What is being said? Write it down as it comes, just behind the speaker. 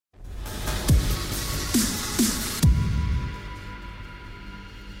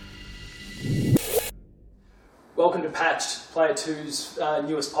Welcome to Patched, Player 2's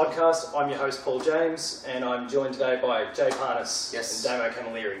newest podcast. I'm your host, Paul James, and I'm joined today by Jay Parnas and Damo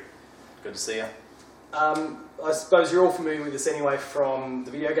Camilleri. Good to see you. I suppose you're all familiar with this anyway from the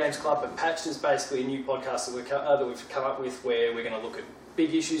Video Games Club, but Patched is basically a new podcast that we've come up with where we're going to look at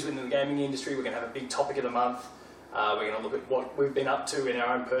big issues within the gaming industry. We're going to have a big topic of the month. We're going to look at what we've been up to in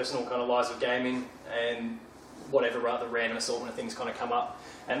our own personal kind of lives of gaming and whatever other random assortment of things kind of come up.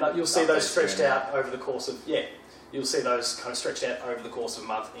 And you'll see those stretched out over the course of, you'll see those kind of stretched out over the course of a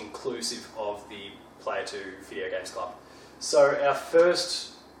month, inclusive of the Player 2 Video Games Club. So our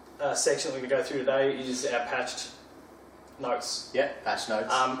first section that we're going to go through today is our patched notes. Yeah, patched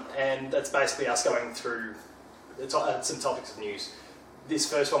notes. And that's basically us going through some topics of news. This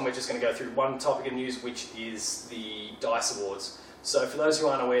first one, we're just going to go through one topic of news, which is the DICE Awards. So for those who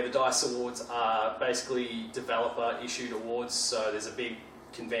aren't aware, the DICE Awards are basically developer-issued awards. So there's a big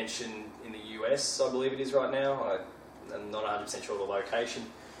convention in the US, I believe it is right now. I'm not 100% sure of the location.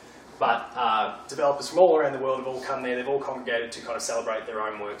 But developers from all around the world have all come there. They've all congregated to kind of celebrate their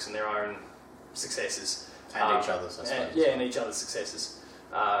own works and their own successes. And each other's, I suppose. And each other's successes.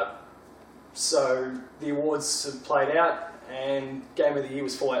 So the awards have played out, and Game of the Year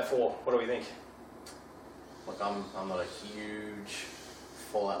was Fallout 4. What do we think? Look, I'm not a huge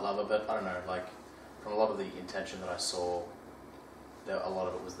Fallout lover, but I don't know, like, from a lot of the intention that I saw, a lot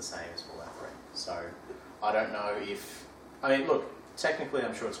of it was the same as Fallout 3. So I don't know if... I mean, look, technically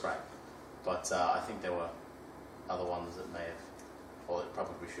I'm sure it's great, but I think there were other ones that may have, or that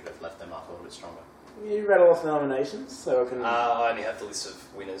probably should have left them up a little bit stronger. You rattle off the nominations, so I can... I only have the list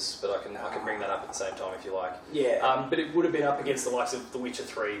of winners, but I can bring that up at the same time if you like. Yeah. But it would have been up against the likes of The Witcher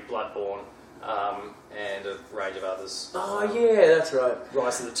 3, Bloodborne, and a range of others. Oh, yeah, that's right.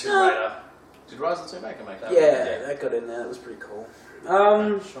 Rise of the Tomb Raider. Did Rise of the Tomb Raider make that? Yeah, that got in there. That was pretty cool.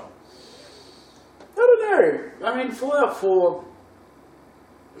 Sure. I don't know. I mean, Fallout 4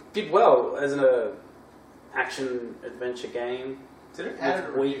 did well as an action-adventure game. Did it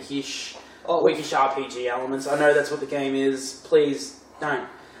add weakish RPG elements. I know that's what the game is. Please, don't.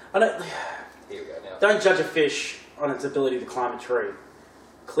 Here we go now. Don't judge a fish on its ability to climb a tree.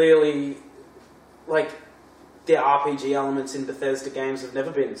 Clearly, like, their RPG elements in Bethesda games have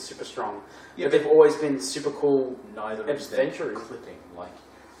never been super strong. Yeah, but they've always been super cool. Neither is adventurous. Clipping. Like,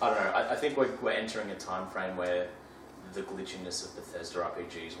 I don't know. I think we're entering a time frame where the glitchiness of Bethesda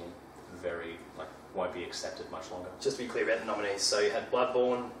RPGs won't be accepted much longer. Just to be clear about the nominees, so you had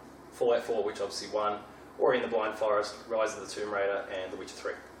Bloodborne, Fallout 4, which obviously won, Ori and the Blind Forest, Rise of the Tomb Raider, and The Witcher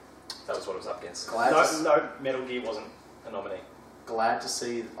 3. That was what it was up against. No, Metal Gear wasn't a nominee. Glad to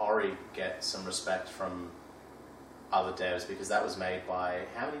see Ori get some respect from other devs, because that was made by,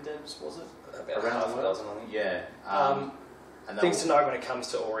 how many devs was it? About half a dozen, I think. Yeah. And things to note when it comes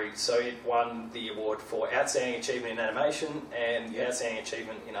to Ori, so it won the award for Outstanding Achievement in Animation and Outstanding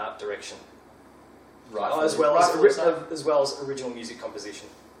Achievement in Art Direction. As well as Original Music Composition.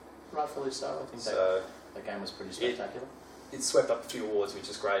 Rightfully so. I think that game was pretty spectacular. It swept up a few awards, which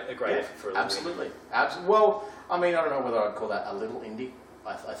is great. A great effort for a little Absolutely. Well, I mean, I don't know whether I'd call that a little indie.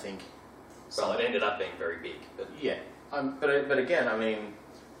 I think... Well, it ended up being very big. But yeah. But again, I mean,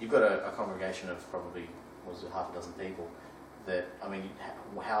 you've got a congregation of probably, half a dozen people that, I mean,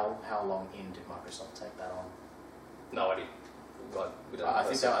 how long in did Microsoft take that on? No idea. I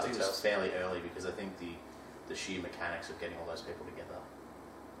think it was fairly early, because I think the sheer mechanics of getting all those people together,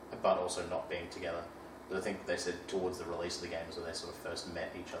 but also not being together. But I think they said towards the release of the game is where they sort of first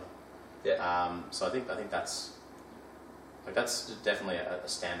met each other. Yeah. So I think that's definitely a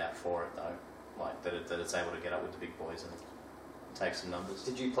standout for it, though. Like that it's able to get up with the big boys and take some numbers.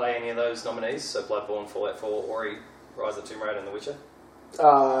 Did you play any of those nominees? So Bloodborne, Fallout 4, Ori, Rise of the Tomb Raider, and The Witcher?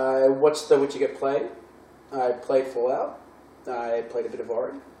 I watched The Witcher get played. I played Fallout. I played a bit of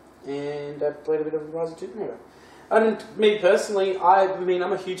Ori. And I played a bit of Rise of the Tomb Raider. And me personally,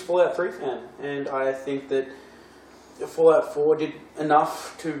 I'm a huge Fallout 3 fan. And I think that Fallout 4 did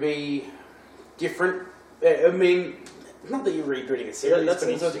enough to be different. I mean, not that you're rebooting a series, that's but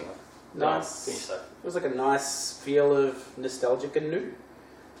an interesting one. Nice. It was like a nice feel of nostalgic and new.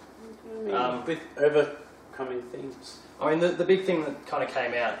 With overcoming themes. I mean, the big thing that kind of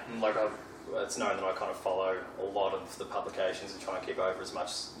came out, and it's known that I kind of follow a lot of the publications and try and keep over as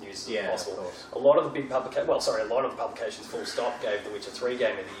much news as possible. A lot of the publications full stop gave The Witcher 3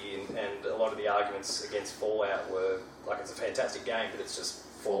 Game of the Year, and a lot of the arguments against Fallout were like, it's a fantastic game, but it's just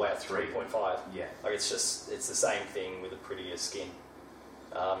Fallout 3.5. Yeah. Like it's the same thing with a prettier skin.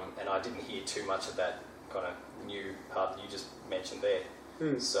 And I didn't hear too much of that kind of new part that you just mentioned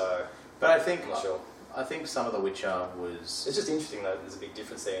there. So, but I think I'm not sure. I think some of The Witcher was... It's just interesting though, there's a big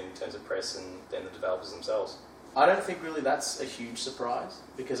difference there in terms of press and then the developers themselves. I don't think really that's a huge surprise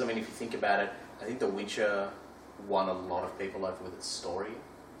because I mean, if you think about it, I think The Witcher won a lot of people over with its story,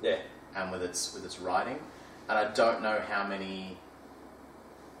 Yeah. and with its writing, and I don't know how many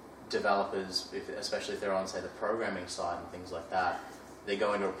developers, especially if they're on say the programming side and things like that, they're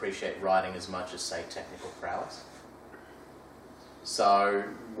going to appreciate writing as much as say technical prowess. So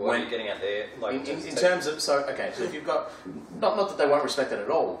What are you getting at there? Like in terms of so if you've got not that they won't respect it at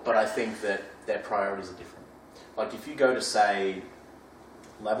all, but I think that their priorities are different. Like if you go to say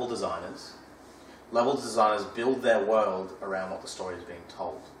level designers build their world around what the story is being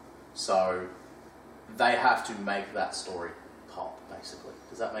told. So they have to make that story pop, basically.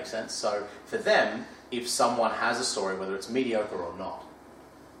 Does that make sense? So for them, if someone has a story, whether it's mediocre or not,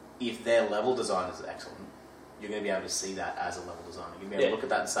 if their level design is excellent, you're going to be able to see that as a level designer. You're going to be able to look at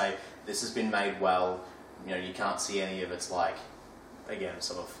that and say, this has been made well. You know, you can't see any of its like, again,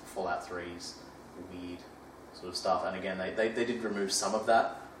 sort of Fallout 3's weird sort of stuff. And again, they did remove some of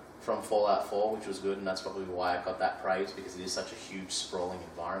that from Fallout 4, which was good, and that's probably why I got that praise, because it is such a huge, sprawling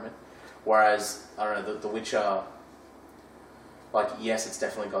environment. Whereas, I don't know, The Witcher, like, yes, it's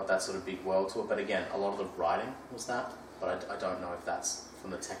definitely got that sort of big world to it, but again, a lot of the writing was that, but I don't know if that's from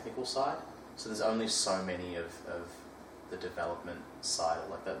the technical side. So there's only so many of the development side,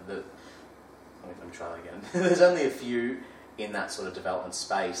 like that. Let me try that again. There's only a few in that sort of development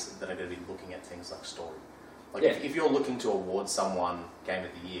space that are going to be looking at things like story. Like if you're looking to award someone Game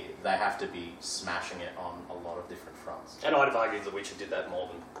of the Year, they have to be smashing it on a lot of different fronts. And I'd have argued The Witcher did that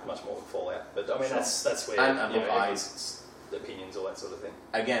much more than Fallout. But I mean, that's where everyone's opinions, all that sort of thing.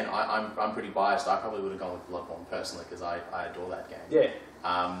 Again, I'm pretty biased. I probably would have gone with Bloodborne personally because I adore that game.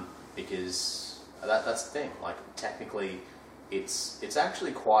 Yeah. Because that's the thing. Like technically, it's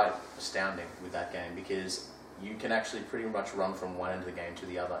actually quite astounding with that game because you can actually pretty much run from one end of the game to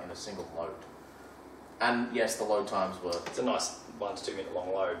the other in a single load. And yes, the load times were... It's a nice 1 to 2 minute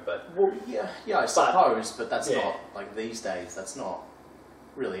long load, but... Well, yeah, I suppose, but that's not... Like, these days, that's not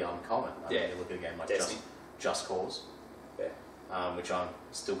really uncommon. I mean, you look at a game like Just Cause, which I'm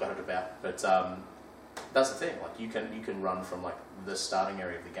still gutted about, but that's the thing. Like, you can run from, like, the starting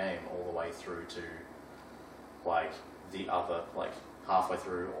area of the game all the way through to, like, the other, like, halfway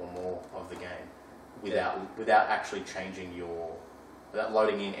through or more of the game without actually changing without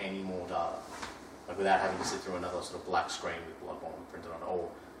loading in any more data. Like without having to sit through another sort of black screen with Bloodborne printed on it, or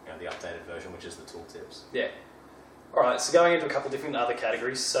the updated version, which is the tooltips. Yeah. All right. So going into a couple of different other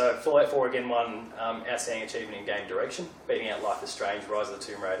categories. So Fallout 4 again won outstanding achievement in game direction, beating out Life is Strange, Rise of the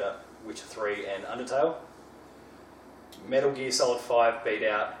Tomb Raider, Witcher 3, and Undertale. Metal Gear Solid 5 beat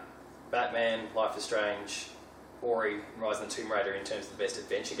out Batman, Life is Strange, Ori, and Rise of the Tomb Raider in terms of the best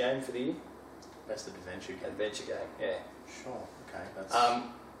adventure game for the year. Best adventure game. Adventure game. Yeah. Sure. Okay. That's.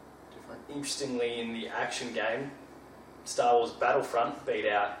 Interestingly, in the action game, Star Wars Battlefront beat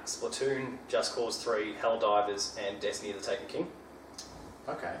out Splatoon, Just Cause 3, Helldivers, and Destiny of the Taken King.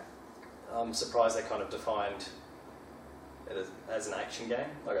 Okay. I'm surprised they kind of defined it as an action game.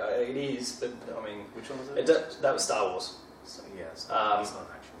 Like it is, but I mean, which one was it? That was Star Wars. So, yeah, it's not an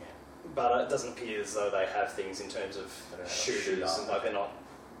action game. But it doesn't appear as though they have things in terms of shooters, and like they're not.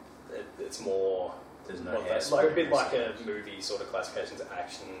 It's more. There's no like a bit like a movie sort of classifications of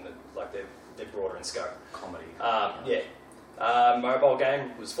action, like they're broader in scope. Comedy. Mobile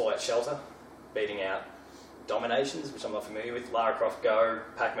game was Fallout Shelter, beating out Dominations, which I'm not familiar with, Lara Croft Go,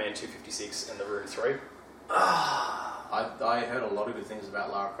 Pac-Man 256, and The Room 3. I heard a lot of good things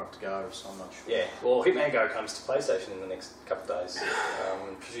about Lara Croft Go, so I'm not sure. Yeah, well, Hitman Go comes to PlayStation in the next couple of days.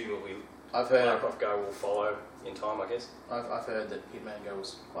 Presumably, I've heard Lara Croft Go will follow in time, I guess. I've heard that Hitman Go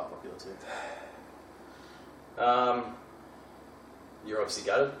was quite popular too. You're obviously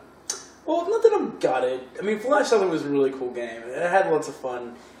gutted. Well, not that I'm gutted. I mean, Fallout Shelter was a really cool game. It had lots of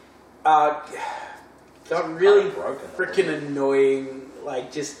fun. Got really freaking annoying,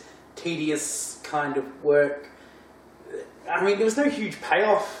 like just tedious kind of work. I mean, there was no huge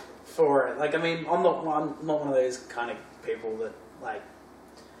payoff for it. Like, I mean, I'm not one of those kind of people that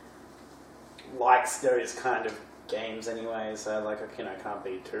likes those kind of games anyway. So, like, I can't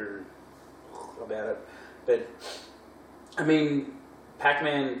be too about it. But I mean,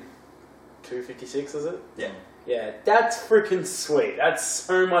 Pac-Man 256, is it? Yeah. Yeah, that's freaking sweet. That's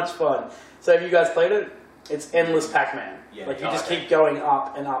so much fun. So have you guys played it? It's endless Pac-Man. Yeah, like you just keep going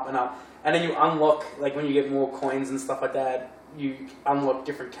up and up and up. And then you unlock, like when you get more coins and stuff like that, you unlock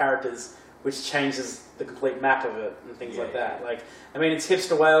different characters, which changes the complete map of it and things like that. Like, I mean, it's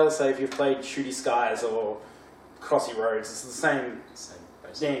hipster Wales, so if you've played Shooty Skies or Crossy Roads, it's the same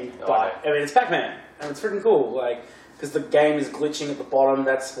thing. But, I mean, it's Pac-Man, and it's freaking cool. Like, because the game is glitching at the bottom,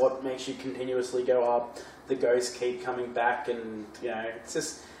 that's what makes you continuously go up. the ghosts keep coming back, and it's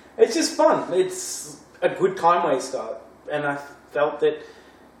just fun. It's a good time waster, and I felt that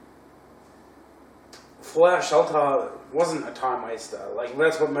Fallout Shelter wasn't a time waster. Like,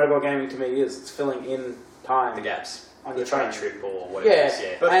 that's what mobile gaming to me is. It's filling in time. The gaps. On the your train phone. trip or whatever Yeah, it is, yeah.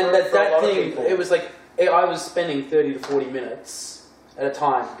 But and for a that lot of thing, people- it was like, I was spending 30 to 40 minutes at a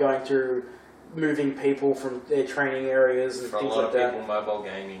time going through moving people from their training areas and For a things lot like of that. people, mobile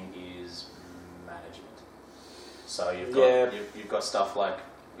gaming is management. So you've got Yeah. you've got stuff like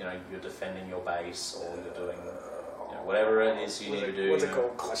you're defending your base, or you're doing whatever it is you need to do. What's it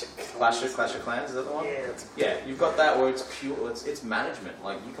called? Clash of Clash of Clans, is that the one? Yeah, You've got that where it's pure. It's management.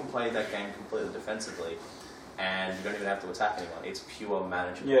 Like, you can play that game completely defensively, and you don't even have to attack anyone. It's pure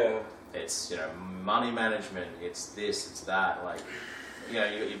management. Yeah. It's money management. It's this. It's that. Like, you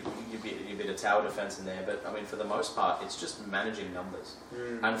bit of tower defense in there, but I mean, for the most part, it's just managing numbers.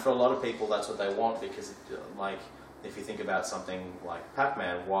 And for a lot of people, that's what they want, because like, if you think about something like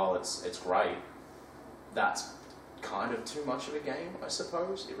Pac-Man, while it's great, that's kind of too much of a game, I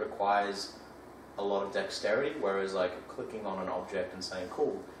suppose. It requires a lot of dexterity, whereas like clicking on an object and saying,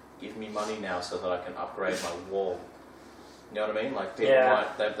 cool, give me money now so that I can upgrade my wall. You know what I mean? Like, people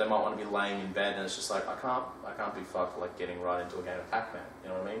they might want to be laying in bed, and it's just like, I can't be fucked like getting right into a game of Pac-Man. You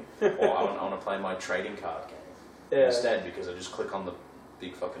know what I mean? Or I want to play my trading card game instead, because I just click on the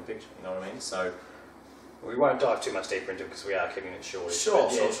big fucking picture. You know what I mean? So we won't dive too much deeper into it because we are keeping it short. Sure,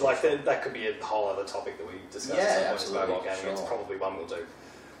 But yeah, sure. like that could be a whole other topic that we discuss. Yeah, at some point, absolutely, mobile gaming. It's sure. probably one we'll do.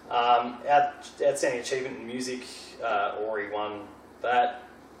 Outstanding achievement in music, Ori won that.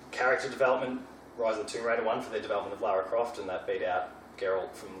 Character development, Rise of the Tomb Raider won for their development of Lara Croft, and that beat out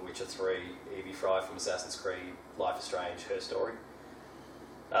Geralt from The Witcher 3, Evie Fry from Assassin's Creed, Life is Strange, Her Story.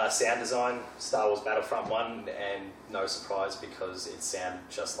 Sound design, Star Wars Battlefront 1, and no surprise because it sounded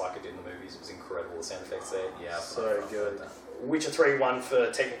just like it did in the movies. It was incredible, the sound effects there. yeah, So good. Witcher 3 won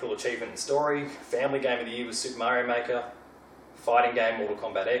for technical achievement and story. Family game of the year was Super Mario Maker. Fighting game, Mortal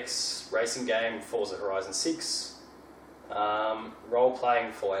Kombat X. Racing game, Forza Horizon 6.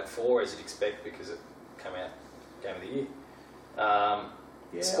 Role-playing, Fallout 4, as you'd expect because it came out game of the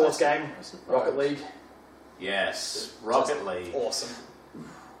year. Sports game, Rocket League. Yes, Rocket Just League. Awesome.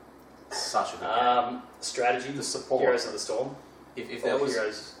 Such a good game. Strategy, The support. Heroes of the Storm. If there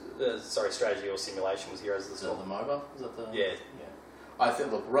was strategy or simulation was Heroes of the is that Storm. the MOBA? Is that the Yeah. I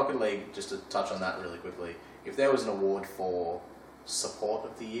think, look, Rocket League, just to touch on that really quickly, if there was an award for support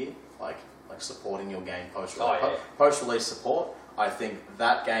of the year, like supporting your game post-release support, I think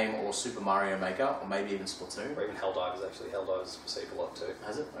that game or Super Mario Maker, or maybe even Splatoon. Or even Helldivers, actually. Helldivers received a lot too.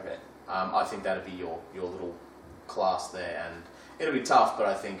 Has it? Okay. I think that'd be your little class there, and it'll be tough, but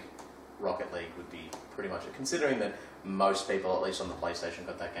I think Rocket League would be pretty much it. Considering that most people, at least on the PlayStation,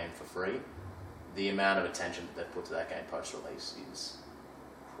 got that game for free, the amount of attention that they put to that game post-release is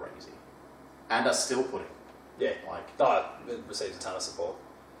crazy. And are still putting. Yeah. Like, It receives a ton of support.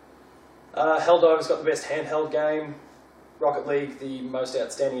 Helldivers got the best handheld game. Rocket League, the most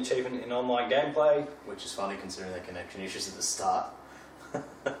outstanding achievement in online gameplay. which is funny considering their connection issues at the start.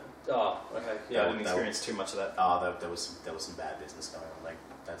 Oh, okay. Yeah, I didn't That- experience too much of that. There was some bad business going on. Like,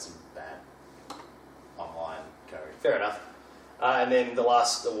 that's some bad online code. Fair enough. And then the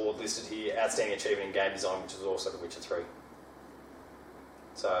last award listed here, outstanding achievement in game design, which is also The Witcher 3.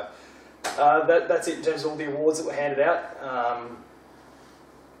 So that's it in terms of all the awards that were handed out.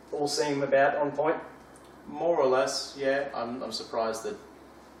 All seem about on point. More or less, yeah. I'm surprised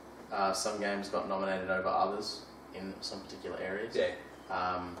that some games got nominated over others in some particular areas.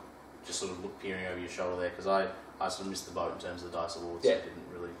 Yeah. Just sort of peering over your shoulder there, because I sort of missed the boat in terms of the DICE Awards. Yeah. I didn't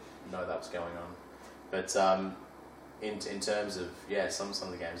really know that was going on. But in terms of, some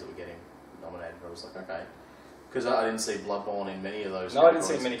of the games that were getting nominated, I was like, okay. Because I didn't see Bloodborne in many of those No, I didn't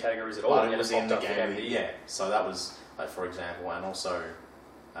see categories. many categories at all. But and it was in popped the up for game of the year. year. So that was, like, for example, and also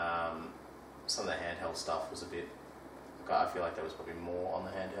some of the handheld stuff was a bit. I feel like there was probably more on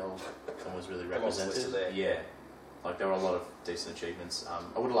the handheld than was really Than what's listed represented. there. Yeah, like there were a lot of decent achievements.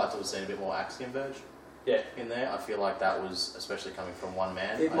 I would have liked to have seen a bit more Axiom Verge. Yeah. In there, I feel like that was, especially coming from one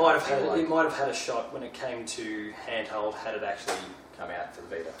man. It might have had a shot when it came to handheld had it actually come out for the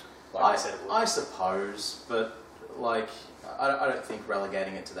Vita. Like I said it would. I suppose, but like I don't think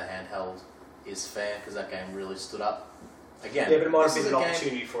relegating it to the handheld is fair, because that game really stood up. Again, Yeah, but it might have this been is an a game-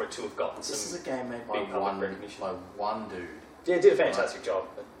 opportunity for it to have gotten This some. is a game made by big public recognition. one dude. Yeah, it did a fantastic job.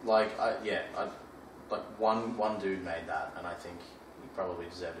 But One dude made that, and I think he probably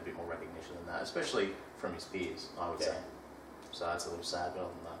deserved a bit more recognition than that, especially from his peers, I would Yeah. say. So that's a little sad, but other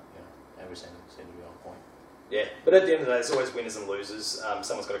than that, everything seemed to be on point. Yeah, but at the end of the day, there's always winners and losers.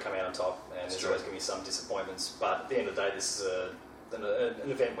 Someone's got to come out on top, and there's true. always going to be some disappointments. But at the end of the day, this is an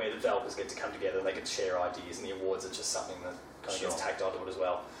event where the developers get to come together and they get to share ideas, and the awards are just something that kind of gets tacked onto it as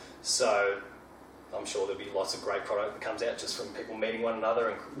well. So I'm sure there'll be lots of great product that comes out just from people meeting one another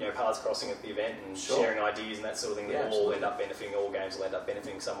and paths crossing at the event and sharing ideas and that sort of thing. That will all end up benefiting. All games will end up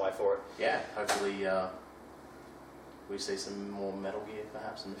benefiting some way for it. Yeah, hopefully we see some more Metal Gear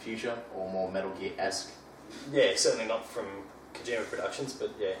perhaps in the future, or more Metal Gear-esque. Yeah, certainly not from Kojima Productions,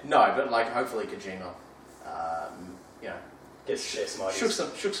 but yeah. No, but like hopefully Kojima, gets to share some ideas.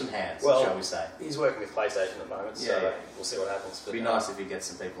 Shook some hands, Well, shall we say. He's working with PlayStation at the moment, so we'll see what happens. But It'd be nice if he gets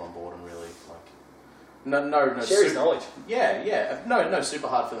some people on board and really no share his knowledge. Yeah. No super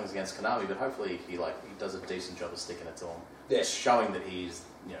hard feelings against Konami, but hopefully he does a decent job of sticking it to him. Yeah. Showing that he's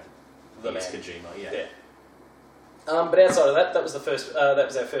The he's man. Kojima. Yeah. But outside of that, that was the first. That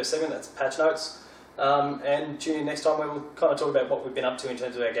was our first segment. That's patch notes. And tune in next time where we'll kind of talk about what we've been up to in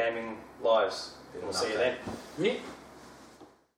terms of our gaming lives. And we'll see you then. Yeah.